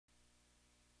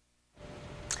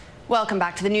Welcome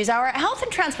back to the News Hour. Health and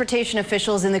transportation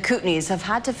officials in the Kootenays have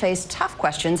had to face tough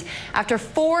questions after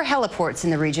 4 heliports in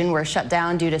the region were shut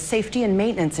down due to safety and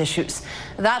maintenance issues.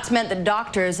 That's meant that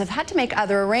doctors have had to make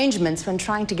other arrangements when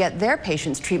trying to get their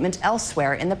patients treatment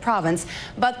elsewhere in the province.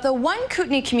 But the one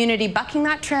Kootenay community bucking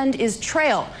that trend is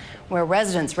Trail, where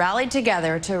residents rallied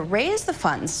together to raise the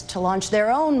funds to launch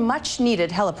their own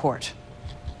much-needed heliport.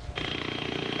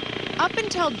 Up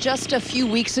until just a few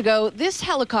weeks ago, this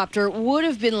helicopter would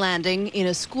have been landing in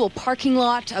a school parking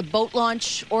lot, a boat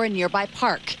launch, or a nearby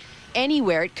park.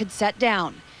 Anywhere it could set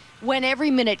down. When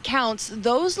every minute counts,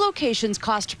 those locations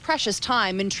cost precious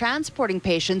time in transporting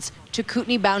patients to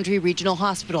Kootenay Boundary Regional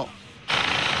Hospital.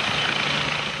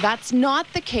 That's not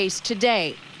the case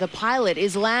today. The pilot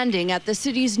is landing at the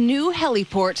city's new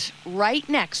heliport right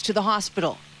next to the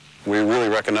hospital. We really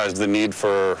recognize the need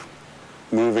for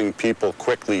moving people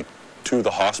quickly to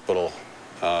the hospital.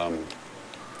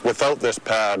 Without this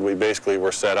pad, we basically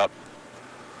were set up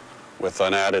with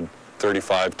an added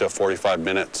 35 to 45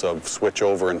 minutes of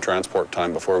switchover and transport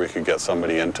time before we could get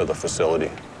somebody into the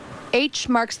facility. H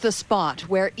marks the spot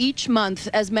where each month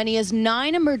as many as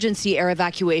 9 emergency air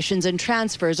evacuations and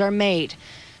transfers are made.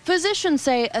 Physicians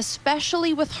say,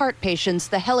 especially with heart patients,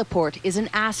 the heliport is an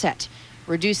asset,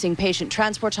 reducing patient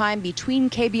transport time between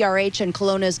KBRH and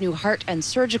Kelowna's new Heart and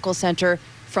Surgical Centre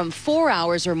from 4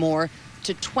 hours or more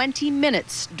to 20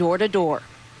 minutes door to door.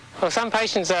 Well, some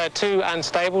patients are too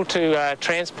unstable to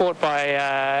transport by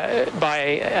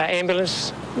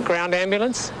ambulance, ground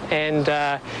ambulance, and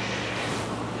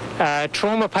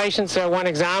trauma patients are one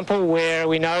example where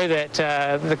we know that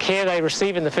the care they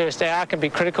receive in the first hour can be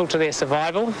critical to their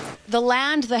survival. The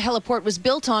land the heliport was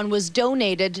built on was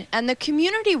donated, and the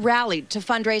community rallied to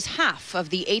fundraise half of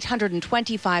the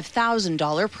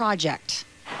 $825,000 project.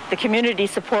 The community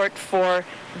support for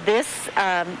this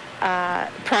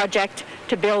project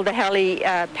to build a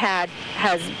helipad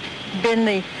has been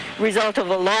the result of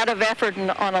a lot of effort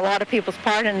on a lot of people's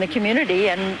part in the community,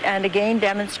 and again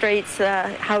demonstrates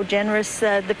how generous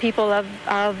the people of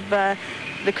the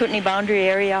Kootenay Boundary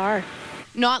area are.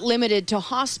 Not limited to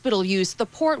hospital use, the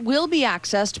port will be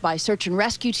accessed by search and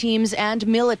rescue teams and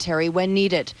military when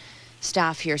needed.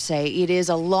 Staff here say it is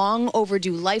a long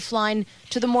overdue lifeline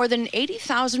to the more than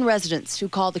 80,000 residents who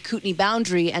call the Kootenay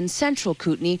Boundary and Central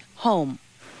Kootenay home.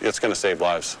 It's going to save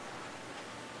lives.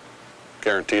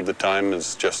 Guaranteed the time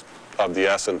is just of the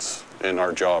essence in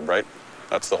our job, right?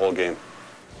 That's the whole game.